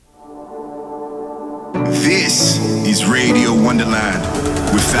This is Radio Wonderland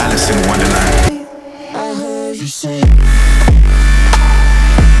with Alice in Wonderland. I heard you say.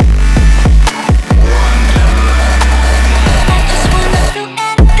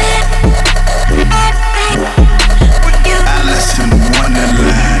 Alice in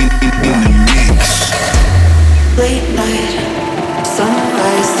Wonderland in the mix. Late night,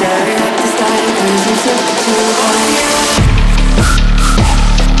 sunrise, staring at the sky, losing silk to the light.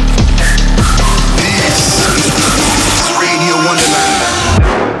 This is Radio Wonderland.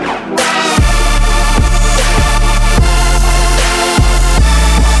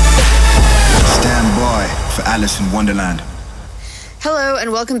 Stand by for Alice in Wonderland. Hello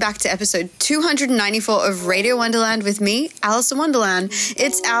and welcome back to episode 294 of Radio Wonderland with me, Alice in Wonderland.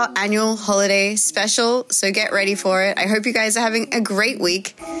 It's our annual holiday special, so get ready for it. I hope you guys are having a great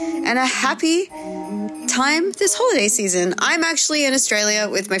week and a happy time this holiday season. I'm actually in Australia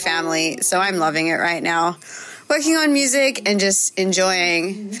with my family, so I'm loving it right now. Working on music and just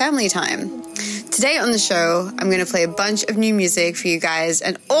enjoying family time. Today on the show, I'm going to play a bunch of new music for you guys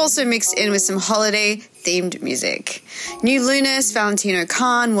and also mixed in with some holiday-themed music. New Lunas, Valentino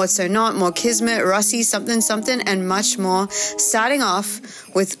Khan, What's So Not, More Kismet, Rossi, Something Something, and much more. Starting off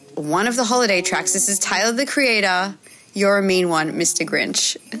with one of the holiday tracks. This is Tyler, the Creator, You're a Mean One, Mr.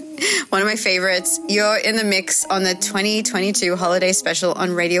 Grinch. One of my favorites. You're in the mix on the 2022 holiday special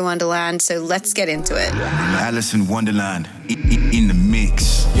on Radio Wonderland, so let's get into it. Alice in Wonderland in the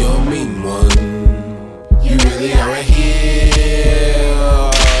mix. You're a mean one. You really are a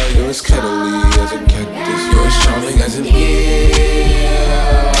heel. You're as cuddly as a cactus. You're as charming as an eel.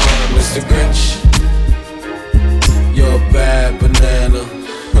 Mr. Grinch, you're a bad banana.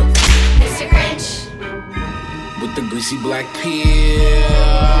 Mr. Grinch, with the greasy black peel.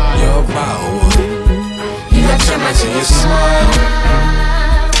 You're a vile one. You got termites in your smile.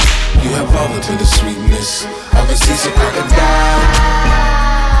 You have all the tender sweetness of a seasick crocodile.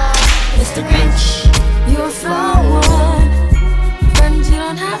 Mr. Grinch, you're a flower, friends you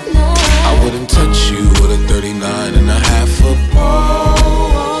don't have none. I wouldn't touch you with a 39 and a half foot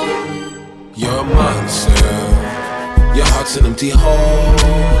pole. You're a monster. Your heart's an empty hole.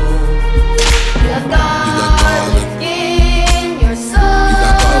 You got garlic in your soul. You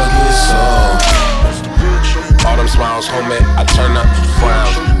got garlic in your soul. All them smiles, homie, I turn up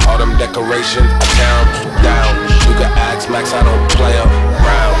frowns. All them decorations, I tear them down. You can ask Max, I don't play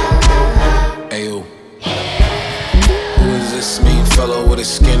around. Ayo. Who is this mean fellow with his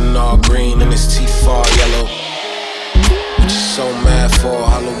skin all green and his teeth all yellow? What you so mad for?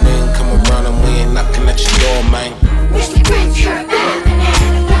 Halloween come around and we ain't knocking at your door, man. Mr. Grinch, you're a bad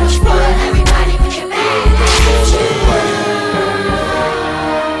banana. You spoil everybody with your bad attitude.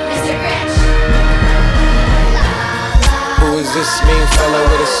 Mr. Grinch. Who is this mean fellow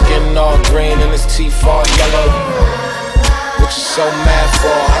with his skin all green and his teeth all yellow? What you so mad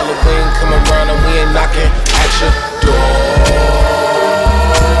for? Halloween come around and we ain't knocking at your door.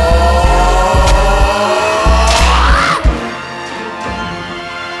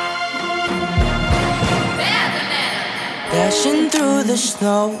 Dashing through the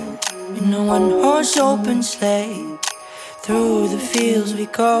snow in a one-horse open sleigh. Through the fields we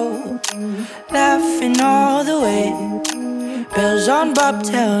go, laughing all the way. Bells on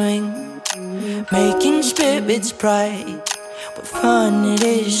bobtail ring, making spirits bright. What fun it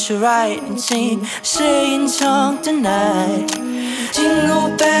is to ride and sing a sleighing song tonight. Jingle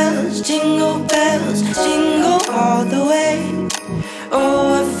bells, jingle all the way. Oh,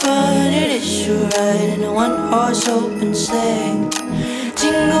 what fun it is to ride in a one-horse open sleigh.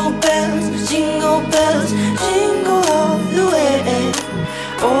 Jingle bells, jingle all the way.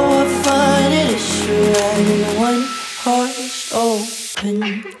 Oh, what fun it is to ride in a one-horse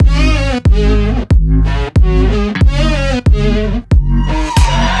open.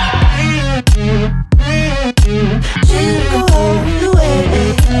 Jingle all the way.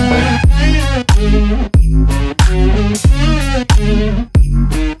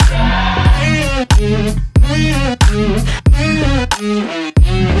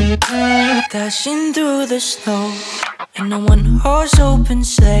 Dashing through the snow in a one-horse open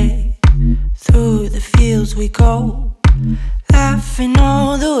sleigh. Through the fields we go, laughing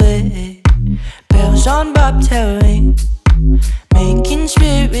all the way. Bells on bobtail ring, making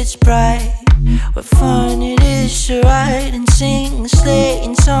spirits bright. What fun it is to ride and sing a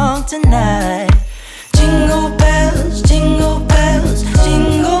sleighing song tonight. Jingle bells, jingle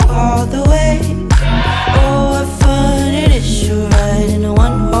all the way. Oh, what fun it is to ride in a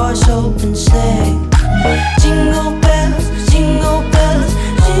one-horse open sleigh. Jingle bells, jingle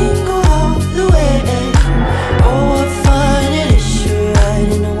all the way. Oh, what fun it is to ride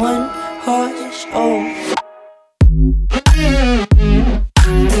in a one-horse open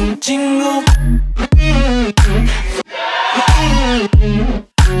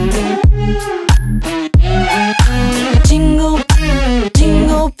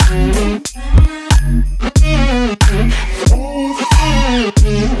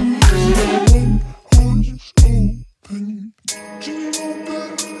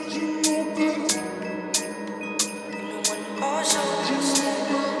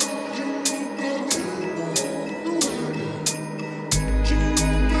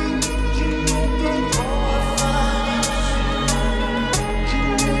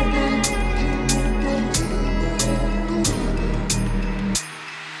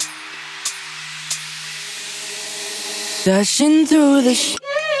Dashing through the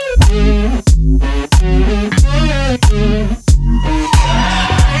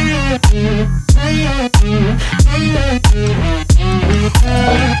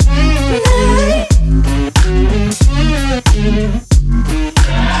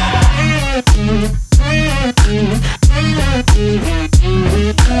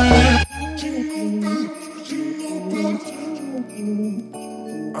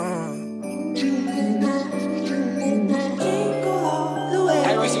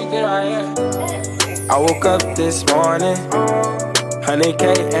I woke up this morning,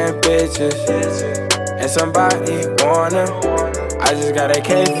 100K and bitches, and somebody want 'em. I just got a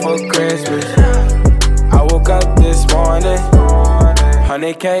cake for Christmas. I woke up this morning,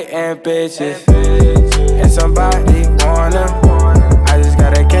 100K and bitches, and somebody want 'em. I just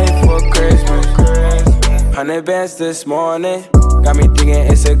got a cake for Christmas. 100 bands this morning, got me thinking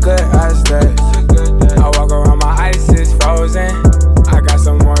it's a good step. I walk around, my ice is frozen. I got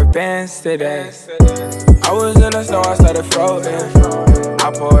some more bands today. I was in the snow, I started floating. I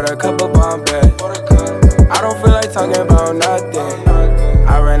poured a couple Bombay. I don't feel like talking about nothing.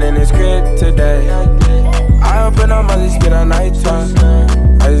 I ran in this crib today. I open up my spit at nighttime.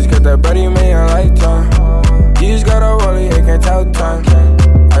 I just got that Buddy million lifetime. You just got a rollie, it can tell time.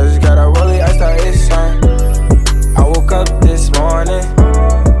 I just got a rollie, I start it's time. I woke up this morning,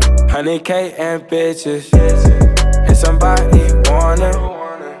 100K and bitches, and somebody want 'em.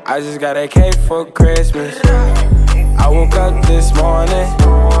 I just got a cake for Christmas. I woke up this morning,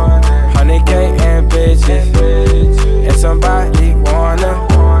 100K and bitches, and somebody want 'em.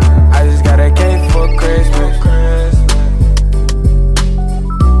 I just got a cake for Christmas.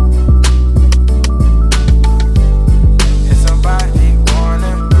 And somebody want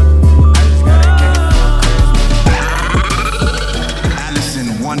 'em. I just got a cake for Christmas. Alice in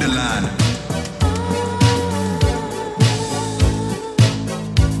Wonderland.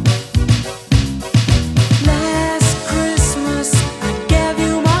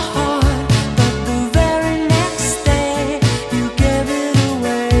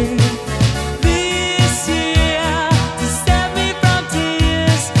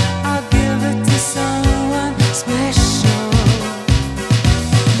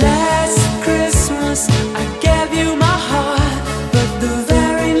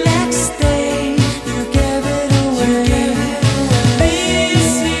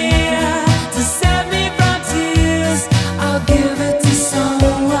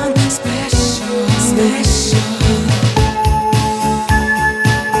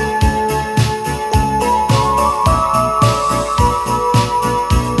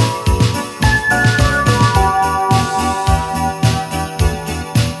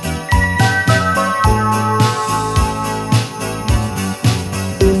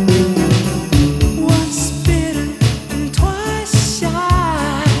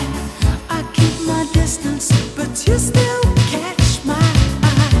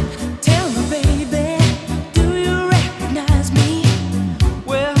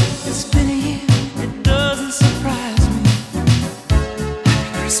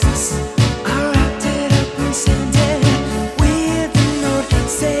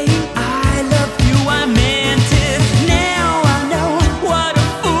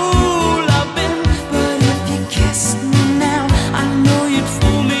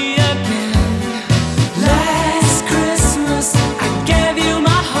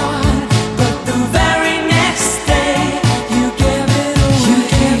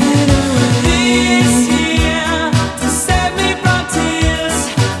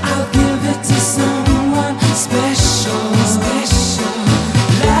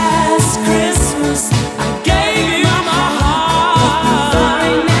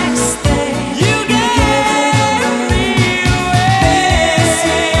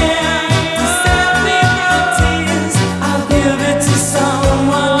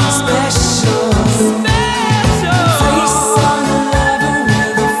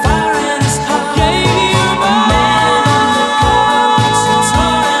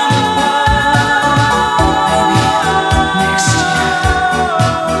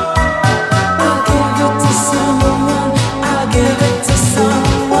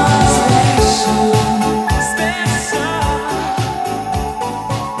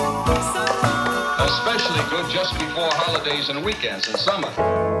 and weekends in summer.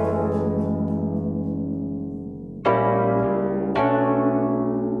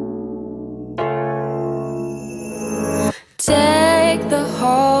 Deck the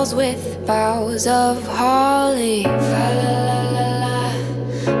halls with boughs of holly. Fa la la la la,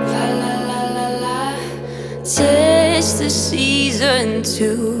 fa la la la la. 'Tis the season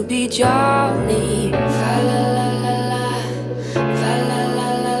to be jolly. Fa la la la la.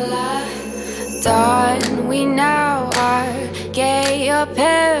 done. We now are gay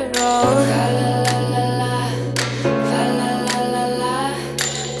apparel. La la la la la, la la la la la.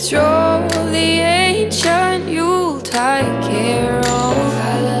 Throw the ancient Yuletide carol.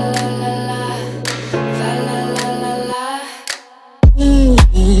 La la la la la, la la la la la.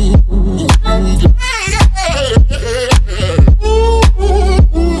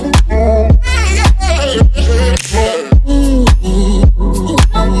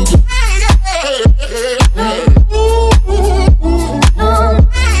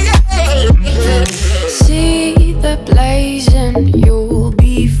 See the blazing Yule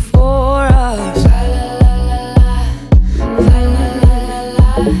before us. La la la la la, la la la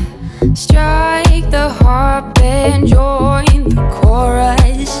la. Strike the harp and join the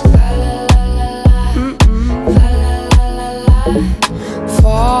chorus. La la la la la, la la la la la.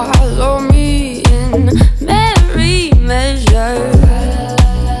 Follow me in merry measure.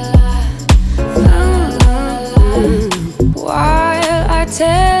 While I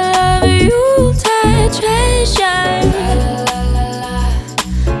tell of Yuletide treasure.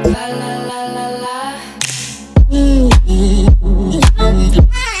 La la la la la.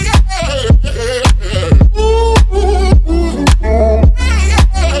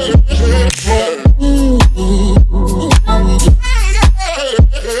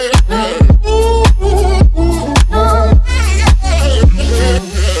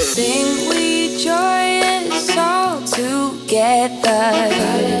 Sing we joyous all together.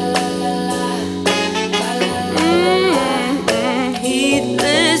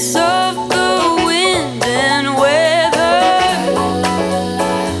 Heedless of the wind and weather.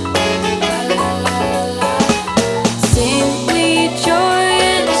 Sing we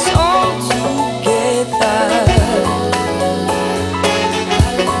joyous all together.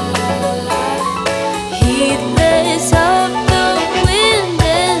 Heedless of the wind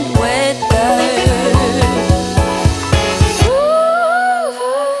and weather.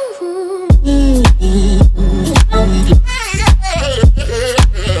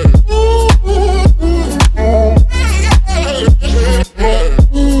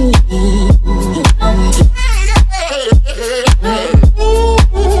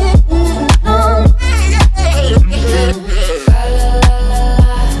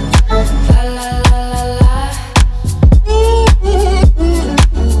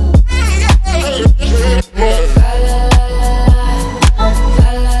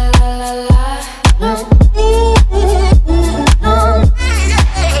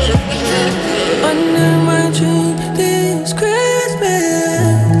 Under my tree this Christmas.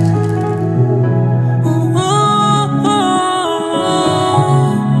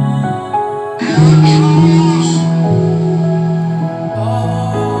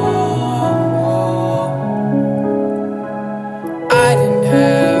 I didn't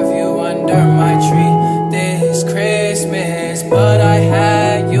have you under my tree this Christmas, but I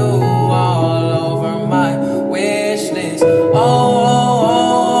had you all over my wish list.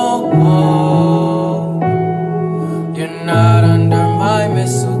 You're not under my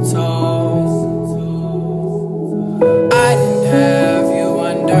mistletoe. I didn't have you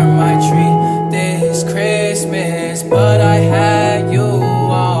under my tree this Christmas, but I had you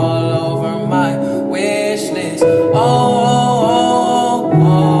all over my wish list.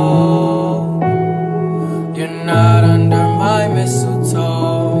 You're not under my mistletoe.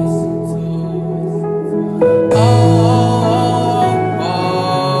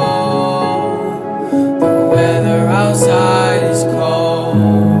 The weather outside is cold.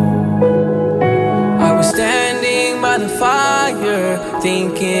 I was standing by the fire,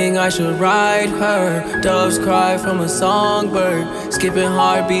 thinking I should ride her. Doves cry from a songbird, skipping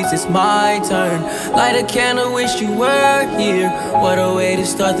heartbeats, it's my turn. Light a candle, wish you were here. What a way to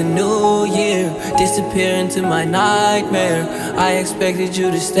start the new year. Disappear into my nightmare, I expected you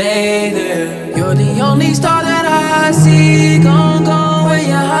to stay there. You're the only star that I see. Gone, gone, where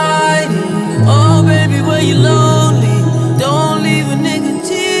you hiding? Oh baby, where you lonely? Don't leave a nigga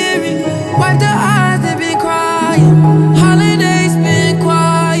teary. Wipe the eyes, they've been crying. Holidays been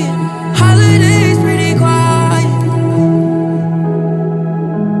quiet. Holidays pretty quiet.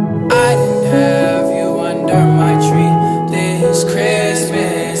 I didn't have you under my tree this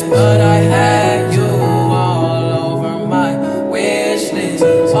Christmas, but I had you all over my wish list.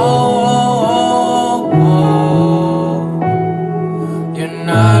 You're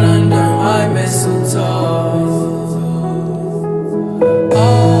not under my mistletoe.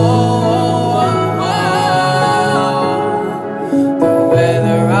 The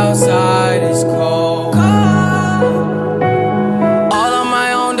weather outside is cold. All on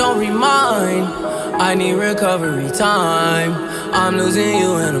my own, don't remind. I need recovery time. I'm losing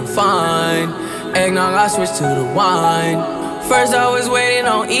you and I'm fine. Eggnog, I switched to the wine. First I was waiting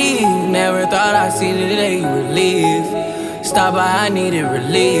on Eve. Never thought I'd see the day you would leave. Stop by, I needed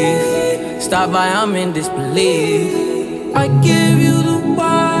relief. Stop by, I'm in disbelief. I give you the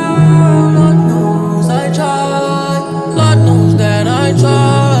world. Lord knows I tried. Lord knows that I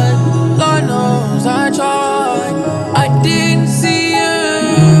tried. Lord knows I tried. I didn't see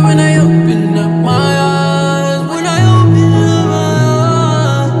you when I opened up my eyes. When I opened up my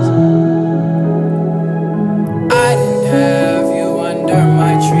eyes, I didn't have you under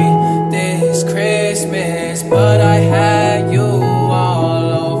my tree this Christmas, but I had you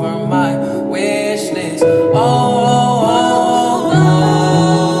all over my wish list.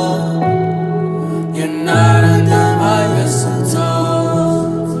 You're not under my mistletoe.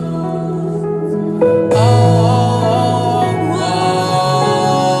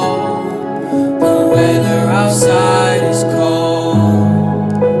 The weather outside is cold.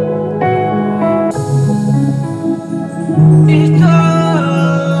 It's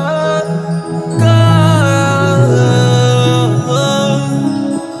cold, cold.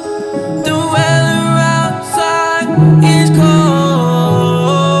 The weather outside is cold.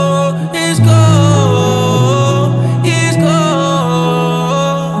 It's cold. It's cold.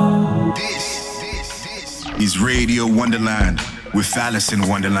 This is Radio Wonderland with Alice in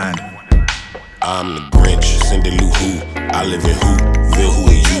Wonderland. I'm the Grinch, Cindy Lou Who. I live in Whoville, who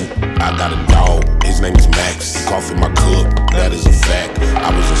are you? I got a dog, his name is Max. He cough in my cup, that is a fact. I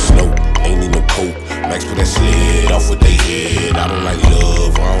was a Snow, ain't need no coke. Max put that sled off with they head. I don't like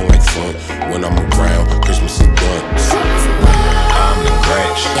love, I don't like fun. When I'm around, Christmas is done. I'm the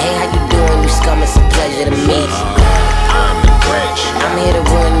Grinch. Hey, how you doing? You scum, it's a pleasure to meet you. I'm the Grinch. I'm here to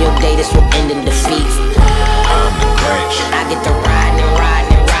ruin your day, this will end in defeat. I'm the Grinch. I get to riding and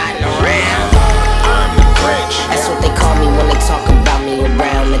riding and riding around. I'm the Grinch. That's what they call me when they talk about me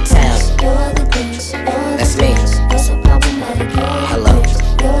around the town. That's me. Hello.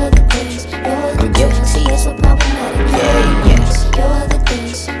 I'm guilty. Yeah, yes.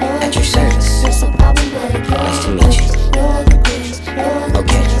 At your service. Nice to meet you.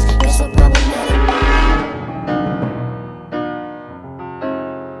 Okay.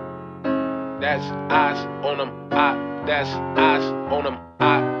 That's eyes on them, that's eyes on them,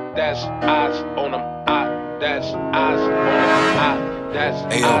 that's eyes on them, that's eyes on them, that's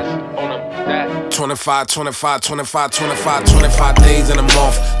eyes on them, that 25 days in a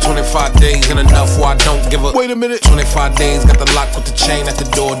month, 25 days ain't enough where I don't give a. Wait a minute, 25 days, got the lock with the chain at the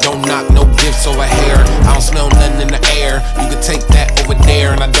door, don't knock, no gifts over here, I don't smell nothing in the air, you can take that over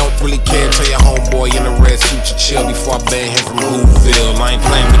there, and I don't really care, tell your homeboy in the red suit to chill before I ban him from Whoville, I ain't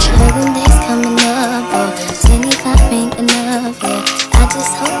playing with you. 11 days coming up, 25 ain't enough, yeah. I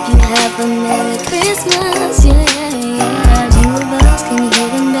just hope you have a Merry Christmas, yeah. Jingle bells, can you hear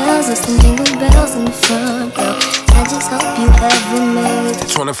them bells? There's some jingle bells in the front, girl. I just hope you have a Merry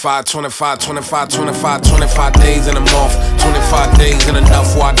 25 days in a month, 25 days ain't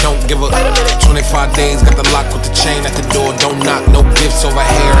enough where I don't give a. 25 days, got the lock with the chain at the door, don't knock, no gifts over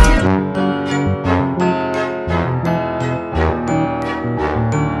here.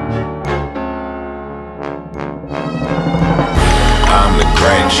 I'm the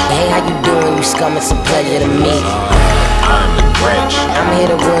Grinch. Hey, how you doing? You scum, it's a pleasure to meet you. I'm the Grinch. I'm here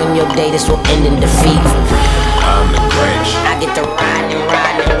to ruin your day, this will end in defeat. I'm the Grinch. I get to riding and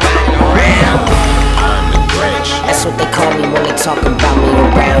riding and riding around. I'm the Grinch. That's what they call me when they talk about me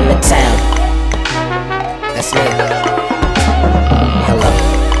around the town. That's me. Hello.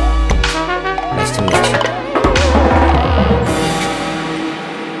 Nice to meet you.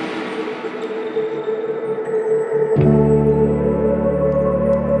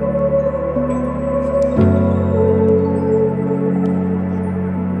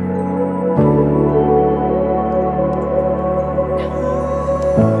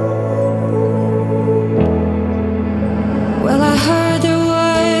 Well, I heard there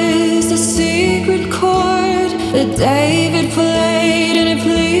was a secret chord that David played and it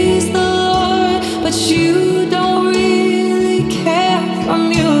pleased the Lord. But you don't really care for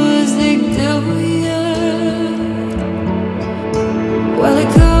music, do you? Well,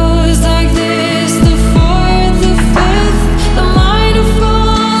 it goes like this: the fourth, the fifth, the minor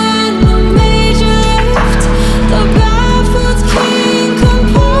fall and the major lift. The baffled king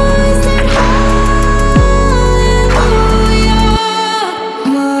composed it. Hallelujah,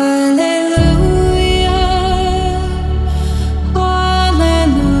 hallelujah,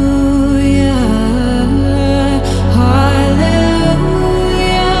 hallelujah, hallelujah.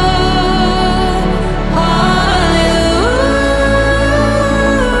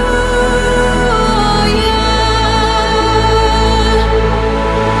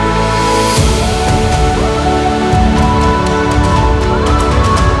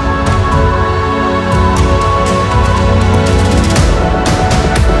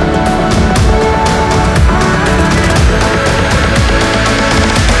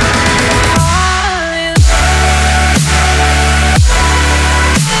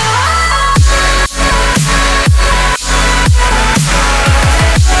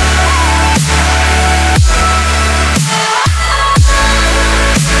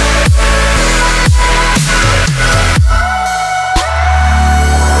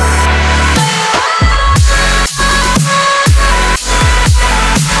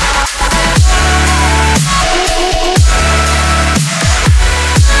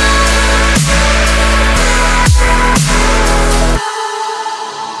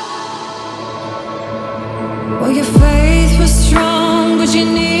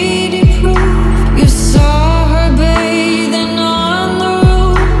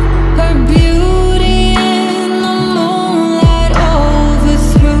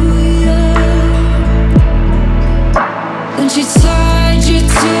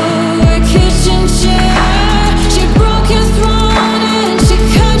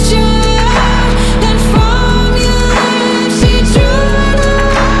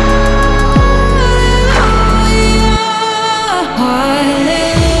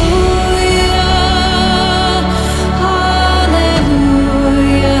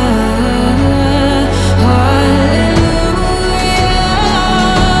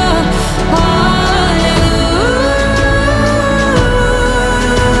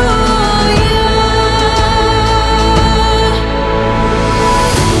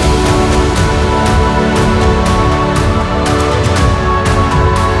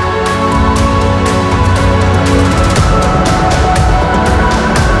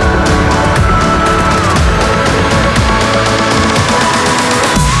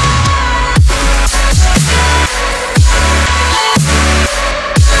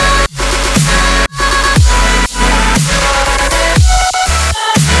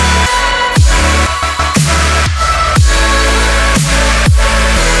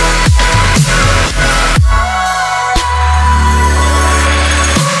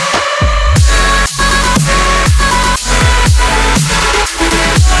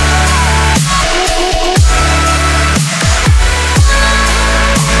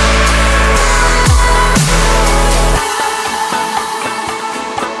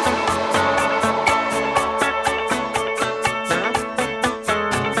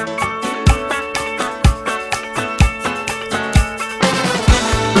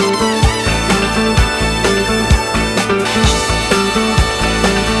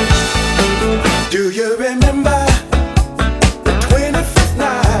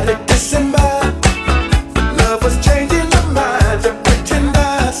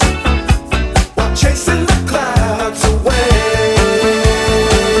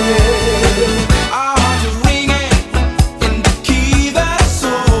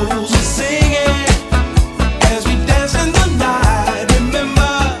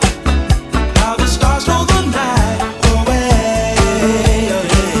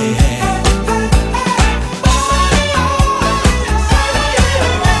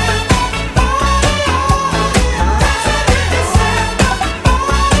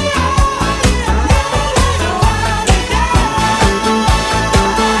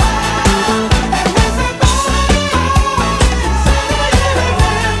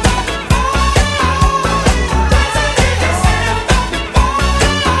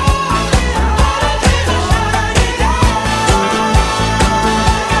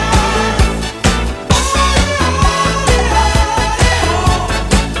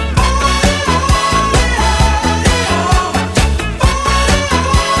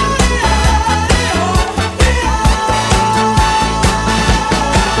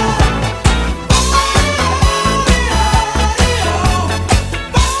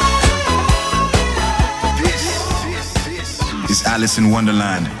 Alice in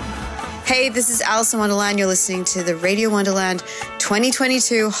Wonderland. Hey, this is Alice in Wonderland. You're listening to the Radio Wonderland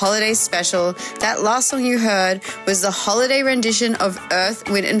 2022 Holiday Special. That last song you heard was the holiday rendition of Earth,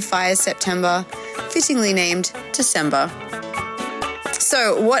 Wind and Fire's September, fittingly named December.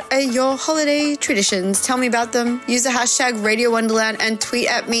 So, what are your holiday traditions? Tell me about them. Use the hashtag Radio Wonderland and tweet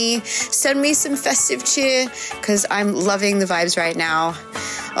at me. Send me some festive cheer because I'm loving the vibes right now.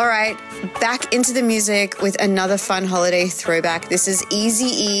 All right, back into the music with another fun holiday throwback. This is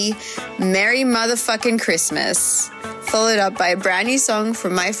Eazy-E, Merry Motherfucking Christmas, followed up by a brand new song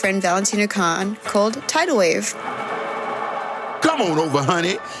from my friend Valentino Khan called Tidal Wave. Come on over,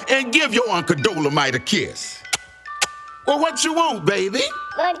 honey, and give your Uncle Dolomite a kiss. Well, what you want, baby?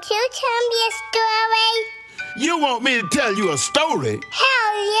 Won't you tell me a story? You want me to tell you a story?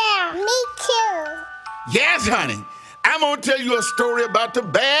 Hell yeah, me too. Yes, honey. I'm gonna tell you a story about the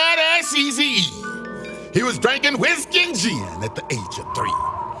badass Eazy-E. He was drinking whiskey and gin at the age of 3.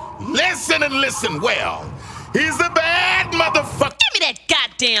 Listen and listen well. He's the bad motherfucker. Give me that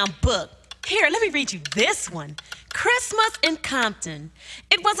goddamn book. Here, let me read you this one. Christmas in Compton.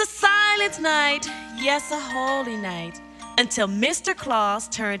 It was a silent night, yes, a holy night, until Mr. Claus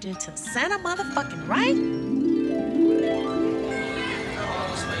turned into Santa motherfucking right.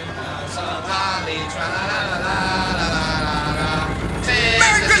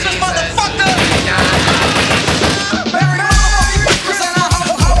 Merry Christmas, motherfucker! Merry Christmas and a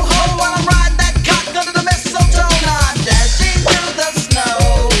ho-ho-ho while I'm riding that cock under the mistletoe. Now I'm dashing through the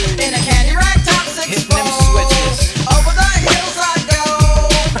snow in a candy rag top 6'4". Over the hills I go,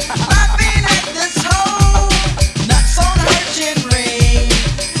 laughing at this hoe. Nuts on her chin ring,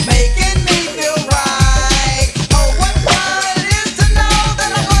 making me feel right. Oh, what fun it is to know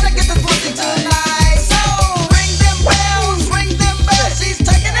that I'm gonna get this pussy tonight. So ring them bells, she's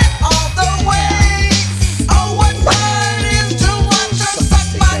taking it all the way. Oh, what fun it is to watch her suck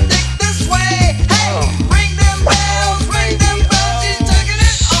my dick this way. Hey, ring them bells, she's taking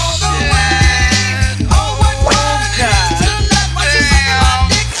it all the way. Oh, what fun it is to nut while she's sucking my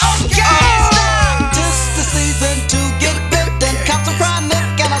dick. Okay, stop. This the season to get bit and cop some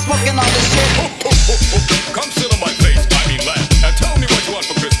chronic, and I'm smoking all this shit. Come sit on my face, I mean laugh, and tell me what you want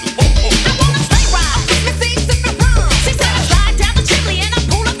for Christmas. I want a sleigh ride on Christmas Eve, sipping rum. She said I slide down the chimney and I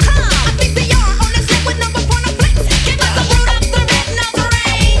pull a cum. I fix the yard on the slip with number point of flicks. Give us a Rudolph the red-nosed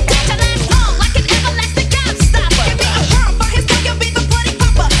reindeer to last long like an everlasting gobstopper. Give me a worm for his dog, you'll be the bloody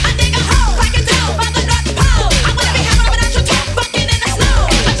pumper. I dig a hole like a dough by the North Pole. I wanna be having a natural talk, fucking in the snow.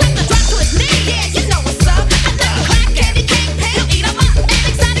 I check the drop to his knee, yeah, you know what's up. I never crack candy cane, pale, eat 'em up. And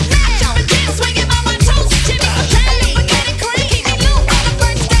exotic rap, jumping kids, swinging on my toes. Jimmy some candy, spaghetti cream, keep me loose. On the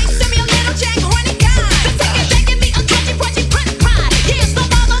first day, send me a little Jack horny guy. The second day, give me a crunchy, crunchy putt pie. Yeah,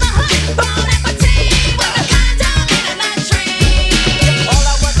 snowballs on the hunt, bon appetit. With the condom in a nut tree. All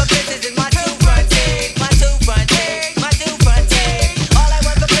I want for bitches is my two front teeth, my two front teeth, my two front teeth. All I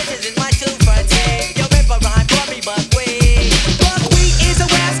want for bitches is my two front teeth. Yo, rip a rhyme for me, buckwheat. Buckwheat is a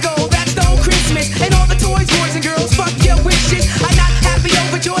rascal, that's no Christmas. And all the toys, boys and girls, fuck your wishes. I'm not happy,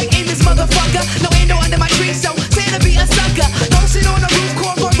 overjoyed in this motherfucker. No window under my tree, so Santa be a sucker. Don't sit on the roof,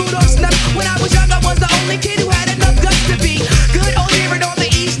 corn for Rudolph's nuts. When I was young, I was the only kid who had enough guts to be good old here and on the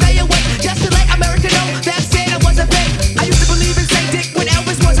east. Stay away, just to let America know that Santa was a fake. I used to believe in Saint Dick when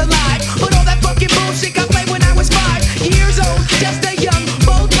Elvis was alive, but all that fucking bullshit got played when I was 5 years old. Just a young,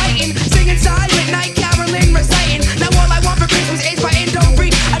 bold titan, singing silent night, caroling, reciting. Now all I want for Christmas is my endo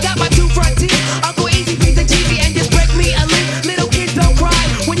free. I got my two front teeth, Uncle Easy, Pete, and Jeezy, and just break me a limb. Little kids don't cry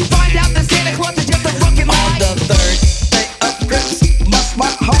when you find out that Santa Claus is just a fucking lie. On the third day of Christmas,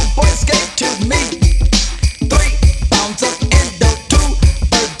 my homeboys gave to me 3 pounds of endo, 2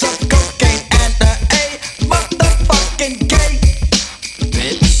 birds of cocaine, and a motherfucking gay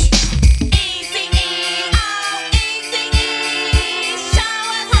bitch. Eazy-E, oh Eazy-E, show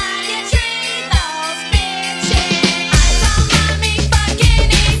us how you treat those bitches. I saw mommy fucking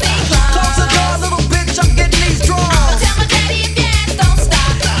Easy Close Claus. the door, little bitch, I'm getting these I'ma draws. tell my daddy if your ass don't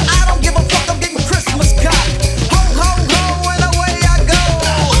stop. I don't give a fuck, I'm getting Christmas cop. Ho, ho, ho, and away I go.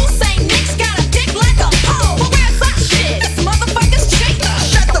 Ooh, Saint Nick's got a dick like a pole. Well, where's that shit? This motherfucker's cheap.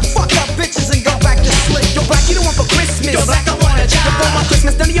 Shut the fuck up, bitches, and go back to sleep. Yo, black, you don't want for Christmas. Yo, black,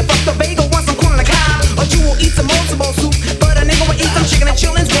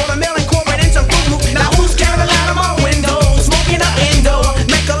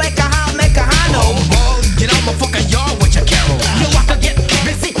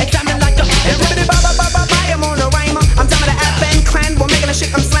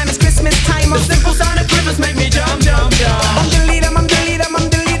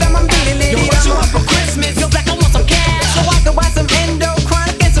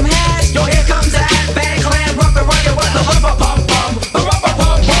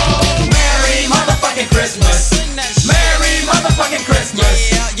 Christmas.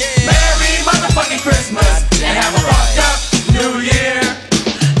 Merry motherfucking Christmas. And have a fucked up New Year.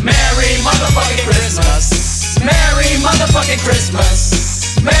 Merry motherfucking Christmas. Merry motherfucking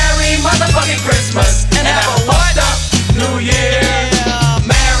Christmas. Merry motherfucking Christmas. And have a fucked up New Year.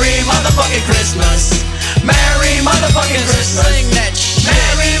 Merry motherfucking Christmas. Merry motherfucking Christmas. Sing that shit.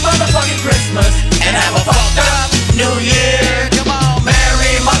 Merry motherfucking Christmas. And have a fucked up New Year. Come on.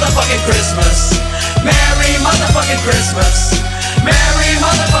 Merry motherfucking Christmas. Merry motherfucking Christmas. Merry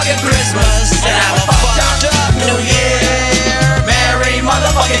motherfucking Christmas. And have a fucked up New Year. Merry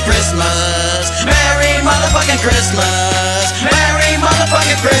motherfucking Christmas. Merry motherfucking Christmas. Merry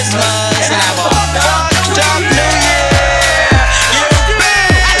motherfucking Christmas. And have a fucked up New Year.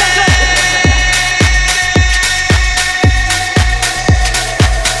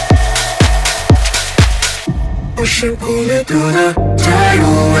 Push and pull it through the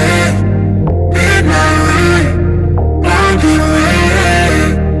tidal wave. Midnight rain, blinding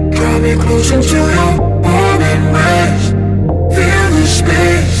rain. Draw me close into your warm embrace. Feel the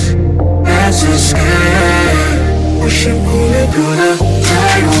space, let's escape. Push and pull it through the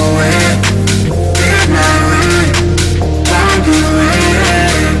tidal wave. Midnight rain, blinding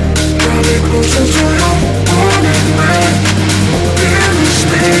rain. Draw me close into your warm embrace. Feel the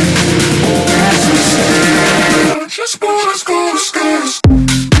space, let's escape. Just wanna go to space.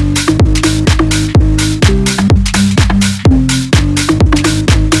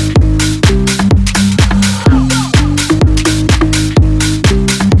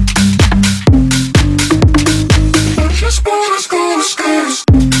 Just wanna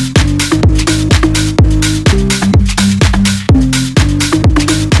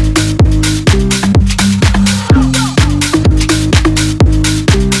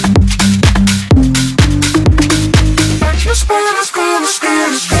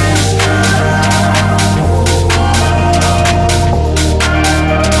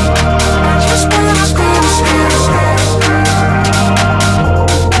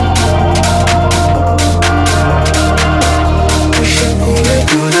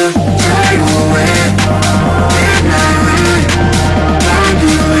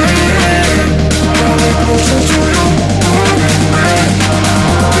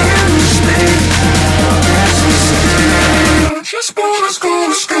go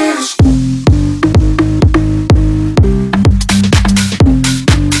to space.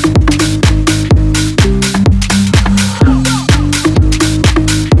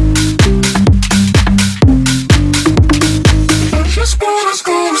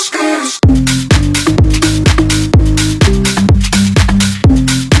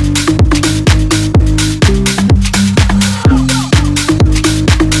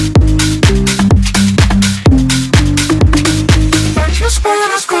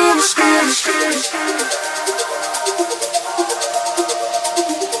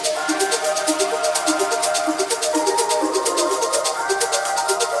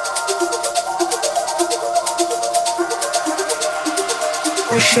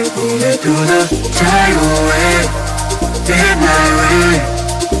 Push and pull it through the tidal wave. Midnight rain,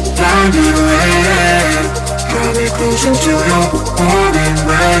 blinding rain. Draw me close into your warm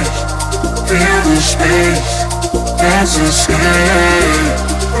embrace. Feel the space, let's escape.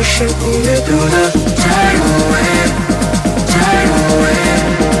 Push and pull it through the tidal wave. Tidal wave,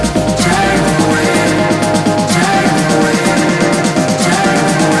 tidal wave, tidal wave, tidal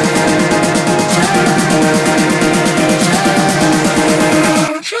wave, tidal wave.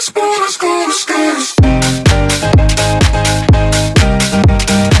 Just wanna go to space.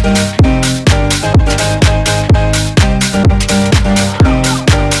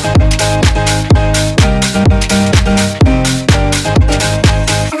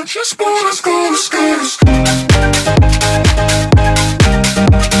 Just wanna go to space.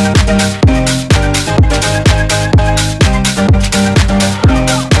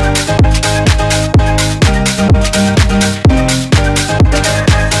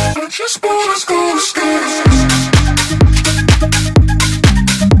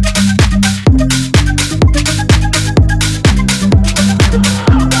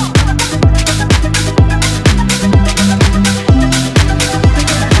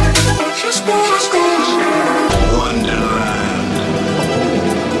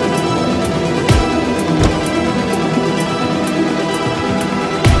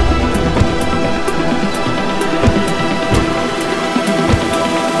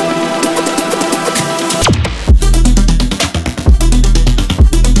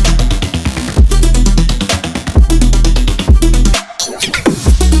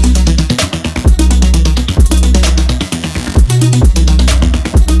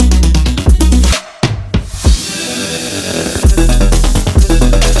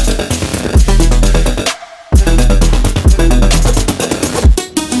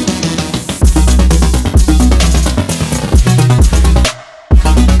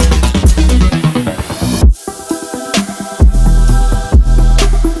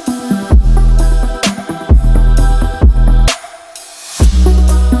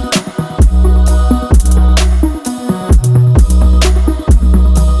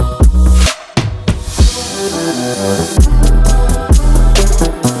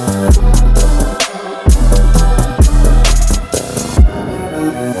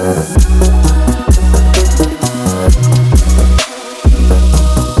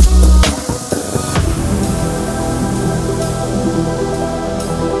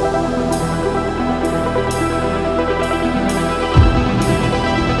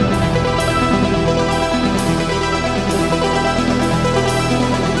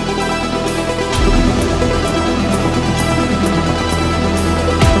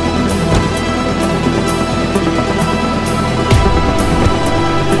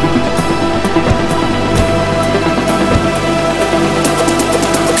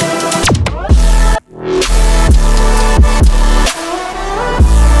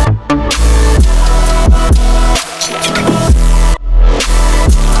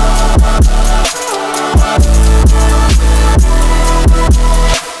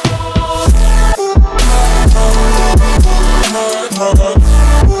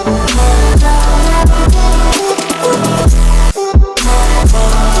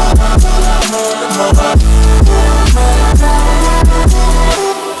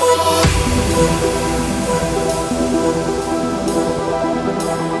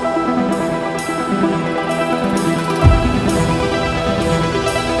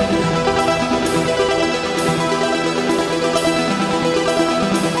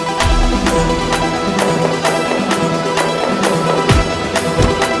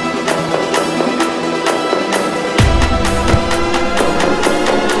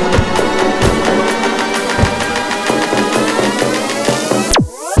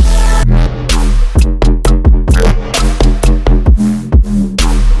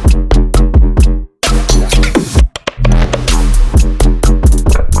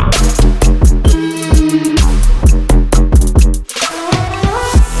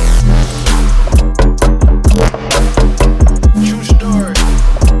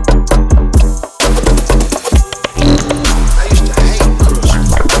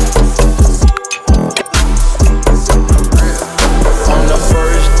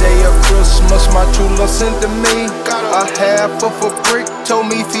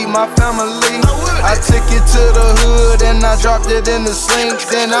 feed my family. I took it to the hood and I dropped it in the sink.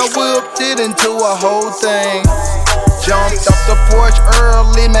 Then I whipped it into a whole thing. Jumped off the porch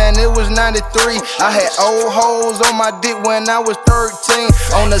early, man, it was 93. I had old hoes on my dick when I was 13.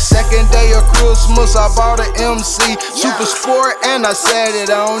 On the second day of Christmas, I bought an MC Super Sport and I sat it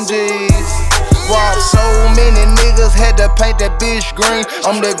on G's. Robbed so many niggas, had to paint that bitch green.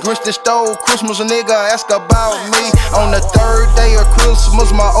 I'm that Grinch that stole Christmas, a nigga ask about me. On the third day of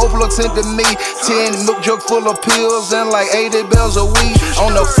Christmas, my old plug sent to me 10 milk jug full of pills and like 80 bells a week.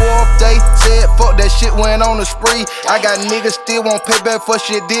 On the fourth day, said fuck that shit, went on a spree. I got niggas still won't pay back for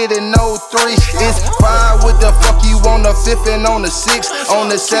shit did in 03. It's 5 with the fuck you on the 5th and on the 6th. On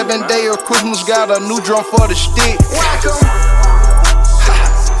the 7th day of Christmas, got a new drum for the stick.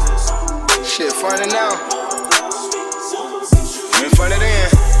 Shit funny now. Ain't funny then.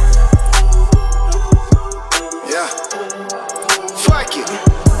 Yeah. Fuck it.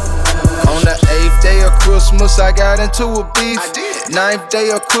 On the 8th day of Christmas, I got into a beef. 9th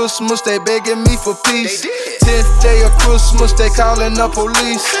day of Christmas, they begging me for peace. 10th day of Christmas, they calling the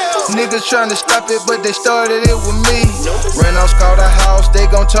police. Niggas tryna stop it, but they started it with me. Reynolds called a house, they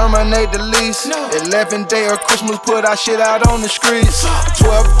gon' terminate the lease. 11th day of Christmas, put our shit out on the streets.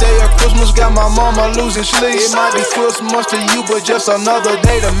 12th day of Christmas, got my mama losing sleep. It might be Christmas to you, but just another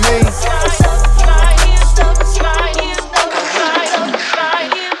day to me.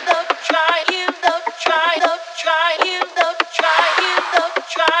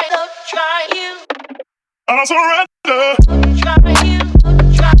 I surrender.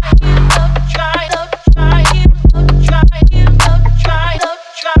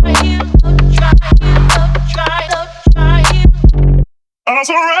 I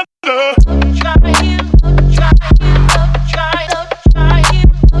surrender.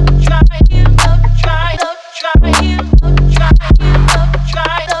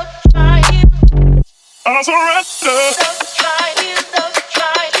 I surrender. I surrender.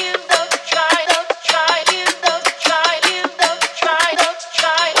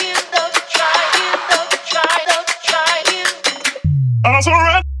 I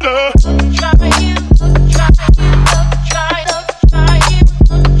surrender.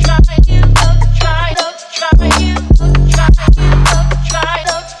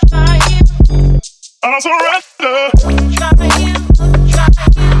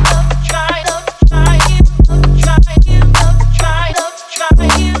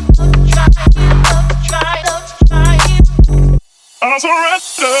 I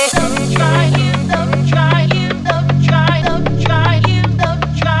surrender.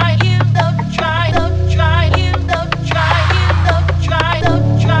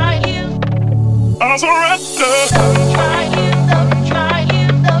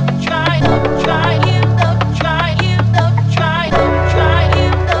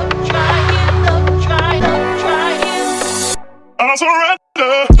 I surrender. I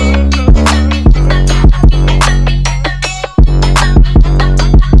surrender.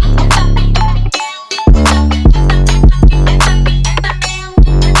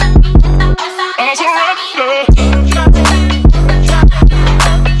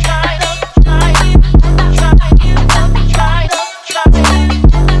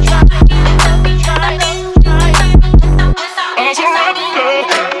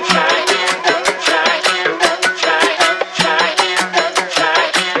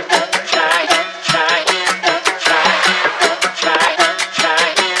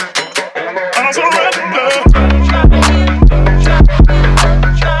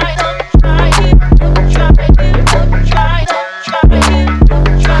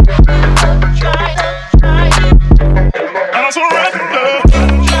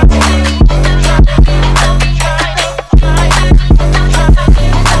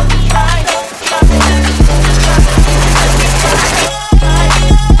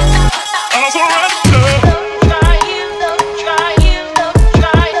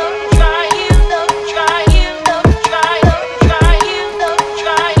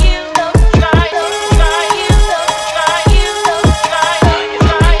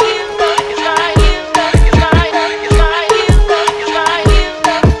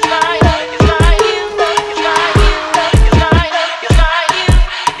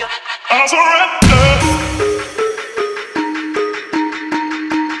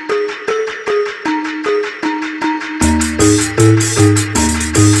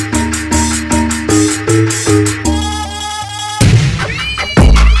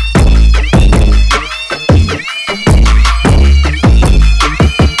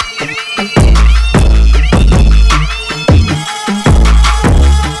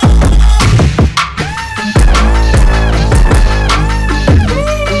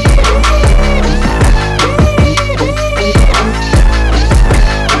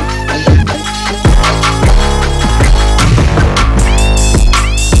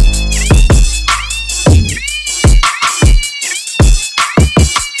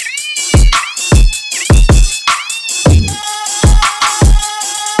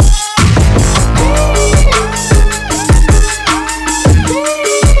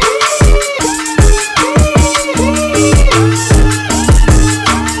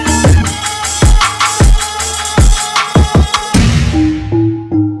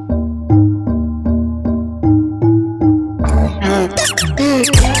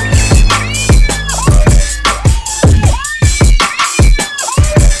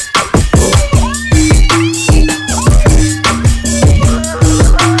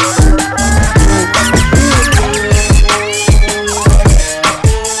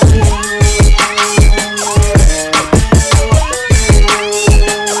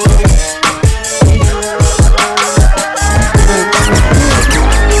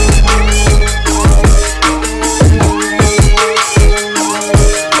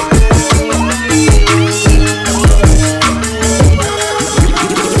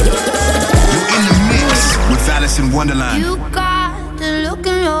 Wonderland. You got the look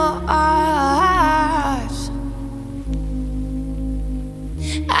in your eyes.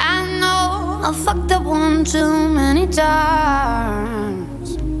 I know I fucked up one too many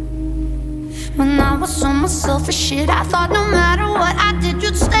times. When I was on my selfish shit, I thought no matter what I did,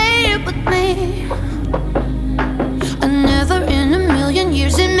 you'd stay with me. I never in a million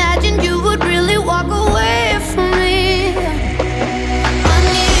years imagined you would really walk away from me. I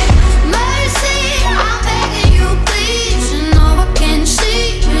need mercy, I'm begging you, please. You know I can't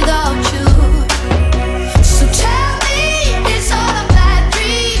see without you. So tell me it's all a bad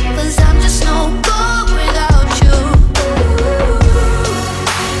dream, 'cause I'm just no good without you.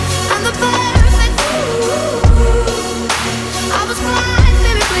 I'm the perfect fool. I was blind,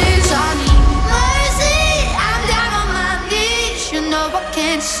 baby, please. I need mercy, I'm down on my knees. You know I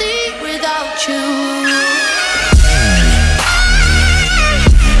can't see without you.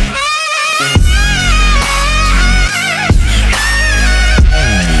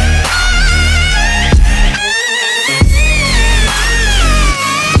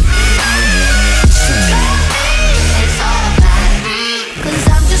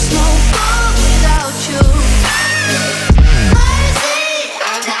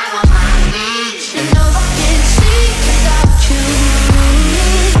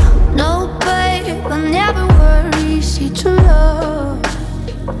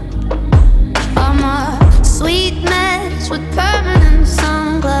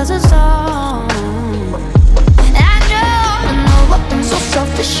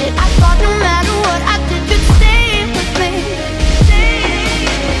 Shit, I thought no matter what I did, you'd stay with me.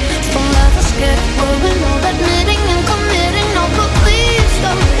 From love, I'm scared of growing old, admitting and committing. No, but please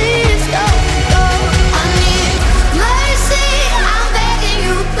don't, I need mercy, I'm begging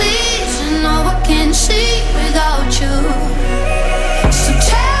you, please. You know I can't see without you. So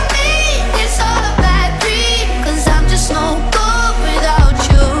tell me it's all a bad dream, 'cause I'm just no good without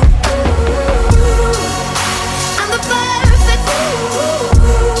you. I'm the perfect fool.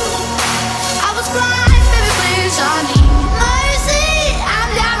 I was blind, baby, please. I need mercy, I'm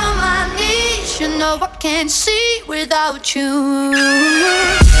down on my knees. You know I can't see without you.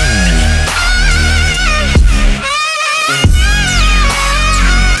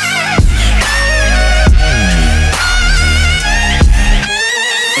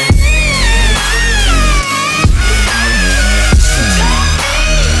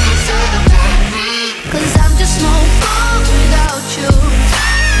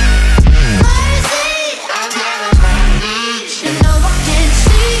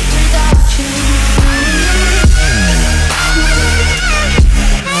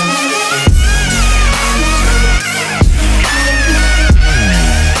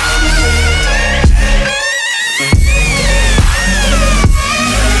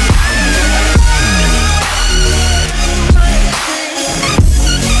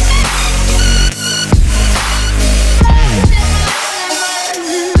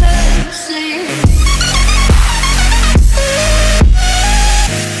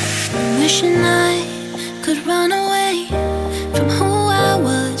 Wishing I could run away from who I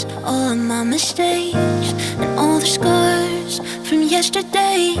was, all of my mistakes and all the scars from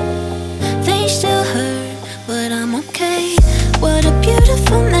yesterday. They still hurt, but I'm okay. What a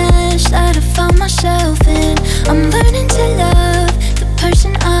beautiful mess that I found myself in. I'm learning to love the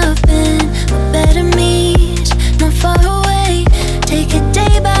person I've been. A better me's not far away. Take it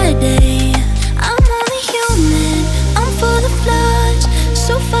day by day. I'm only human, I'm full of flaws,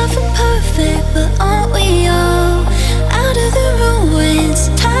 so far from perfect, but aren't we all? Out of the ruins,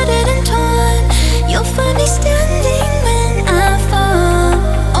 tattered and torn, you'll find me standing when I fall.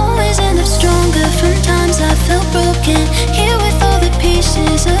 Always end up stronger from time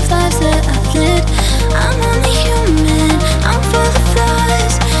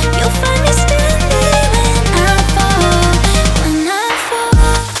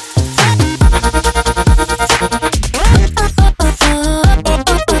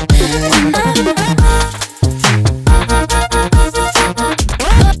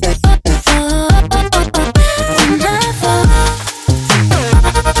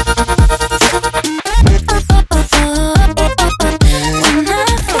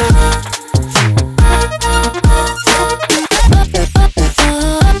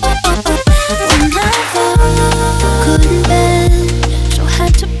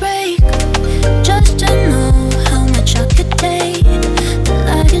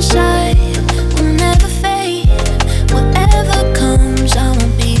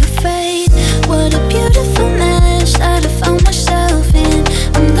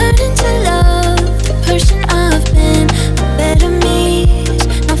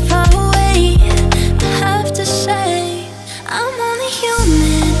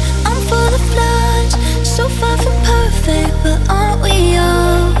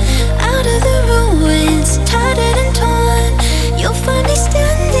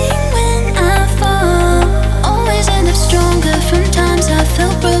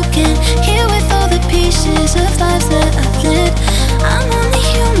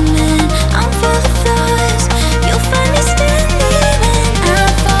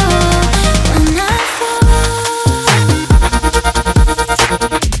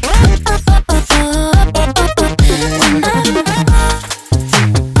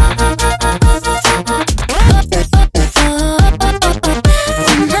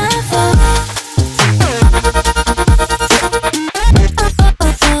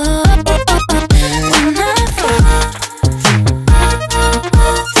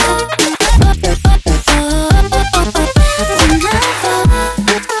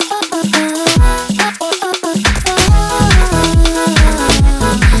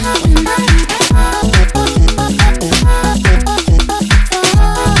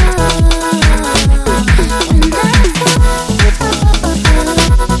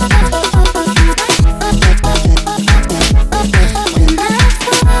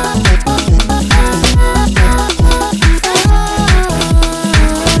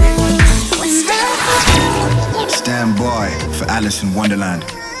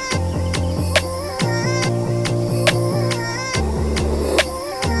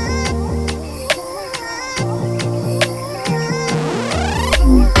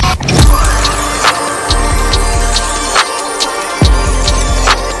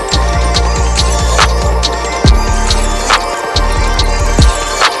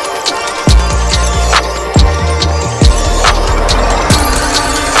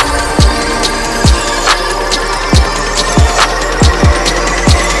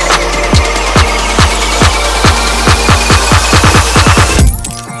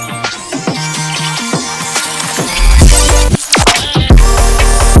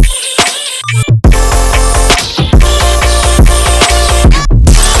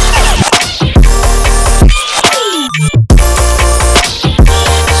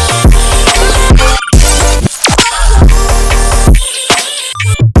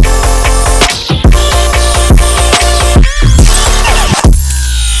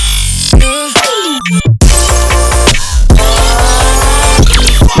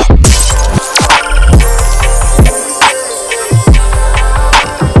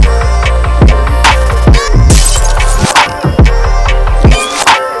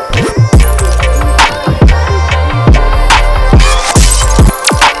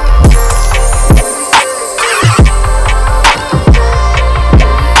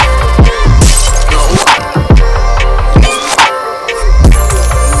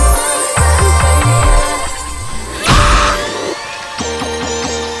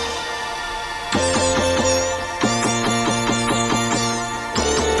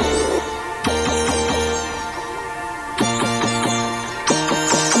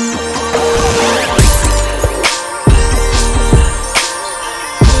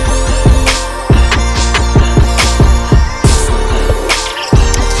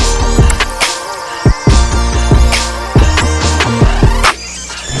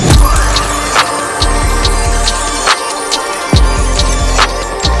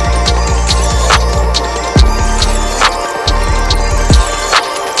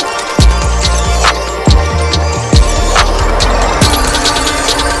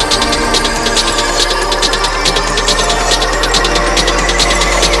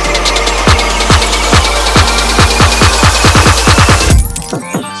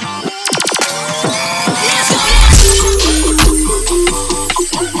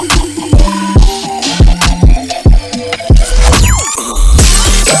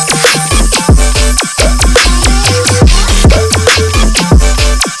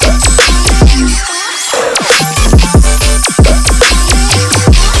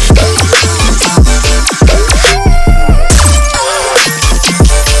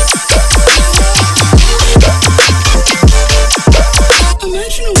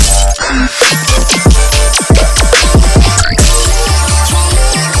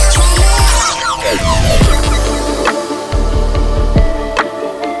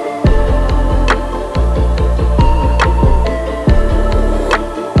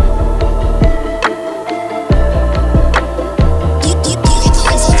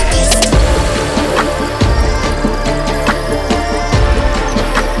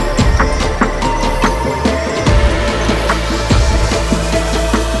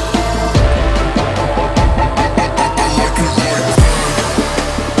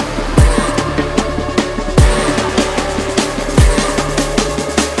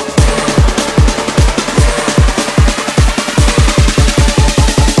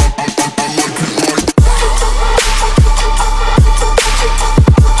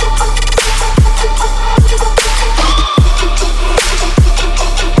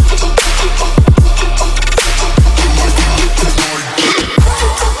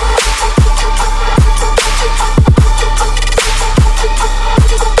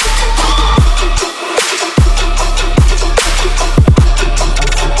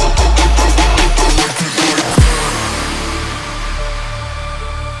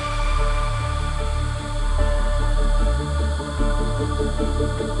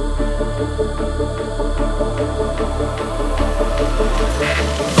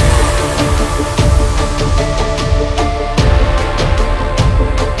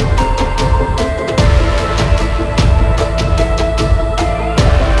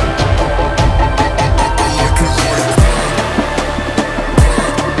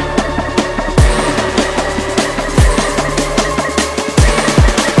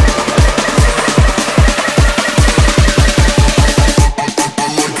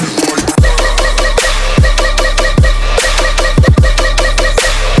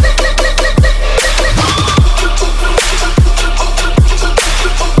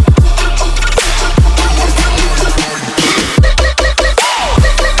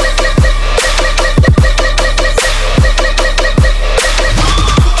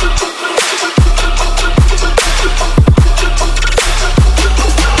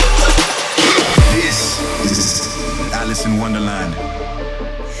Wonderland.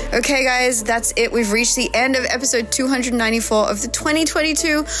 Okay, guys, that's it. We've reached the end of episode 294 of the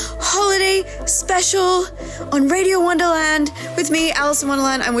 2022 holiday special on Radio Wonderland with me, Alice in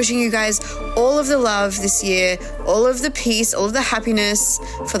Wonderland. I'm wishing you guys all of the love this year, all of the peace, all of the happiness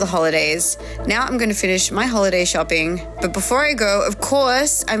for the holidays. Now I'm going to finish my holiday shopping. But before I go, of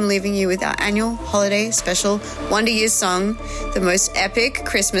course, I'm leaving you with our annual holiday special Wonder Years song, the most epic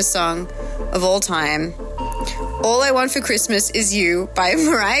Christmas song of all time. All I Want for Christmas Is You by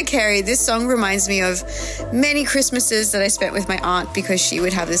Mariah Carey. This song reminds me of many Christmases that I spent with my aunt because she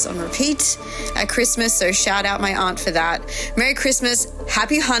would have this on repeat at Christmas. So shout out my aunt for that. Merry Christmas,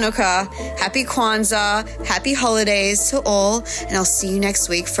 Happy Hanukkah, Happy Kwanzaa, Happy Holidays to all. And I'll see you next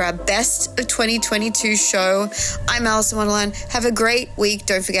week for our Best of 2022 show. I'm Alice in Wonderland. Have a great week.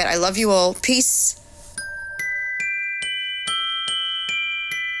 Don't forget, I love you all. Peace.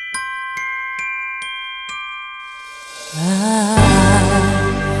 I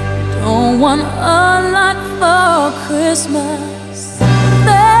don't want a lot for Christmas.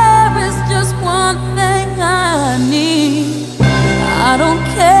 There is just one thing I need. I don't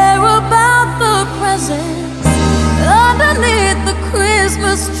care about the presents underneath the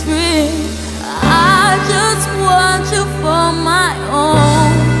Christmas tree. I just want you for my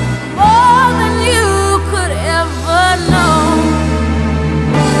own, more than you could ever know.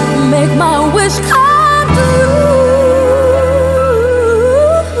 Make my wish come true.